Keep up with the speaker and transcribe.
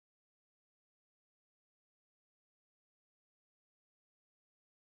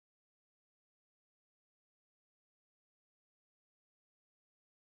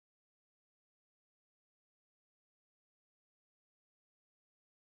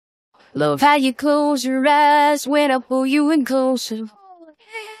Love how you close your eyes when I pull you in closer.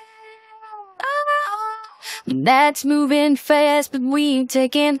 That's moving fast, but we ain't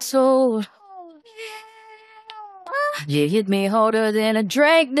taking toll. You hit me harder than a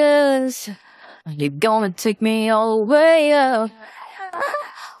drag does. You're gonna take me all the way up.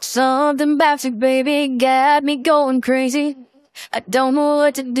 Something about you, baby, got me going crazy. I don't know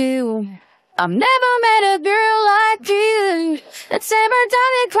what to do. I've never met a girl like you that's ever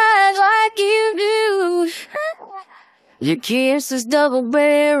done it quite like you do. Your kiss is double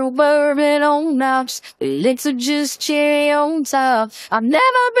barrel bourbon on knobs. The lips are just cherry on top. I've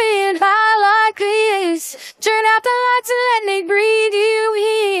never been high like this. Turn out the lights and let me breathe you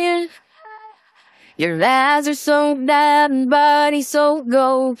in. Your eyes are so diamond, body so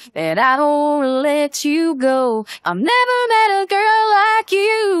gold, and I don't wanna let you go. I've never met a girl like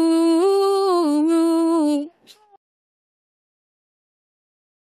you.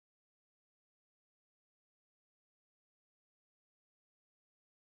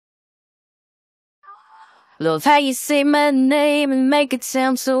 Love how you say my name and make it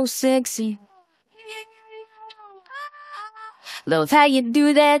sound so sexy. Love how you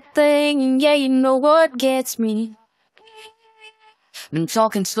do that thing, and yeah, you know what gets me. Been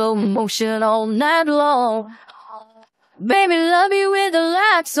talking slow motion all night long. Baby, love you with the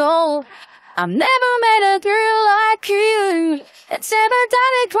lights on. I've never met a girl like you that's ever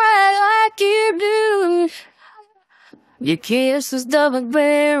done it quite like you do. Your kiss is double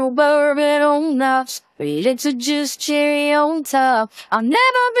barrel bourbon on knobs. Your lips are just cherry on top. I've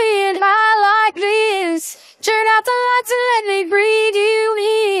never been high like this. Turn out the lights and let me breathe you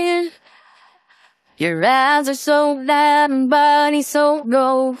in. Your eyes are so diamond, body so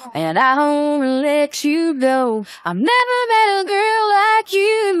gold, and I don't wanna let you go. I've never met a girl like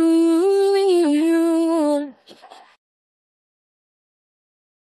you.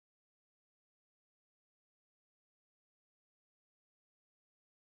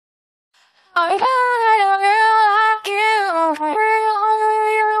 I got a girl like you.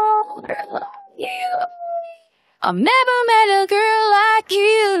 I've never met a girl like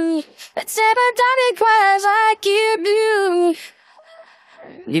you that's ever done it quite like you do.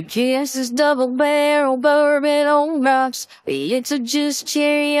 Your kiss is double barrel bourbon on rocks. It's just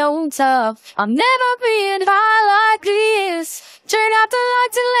cherry on top. I've never been high like this. Turn out the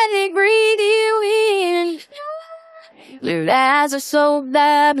lights and let me breathe you in. Your eyes are so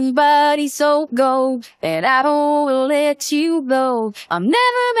diamond, body so gold, and I don't wanna let you go. I've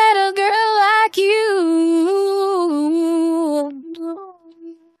never met a girl like you.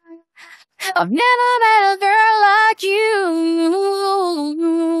 I've never met a girl like you.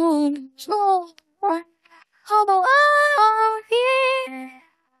 Oh, yeah.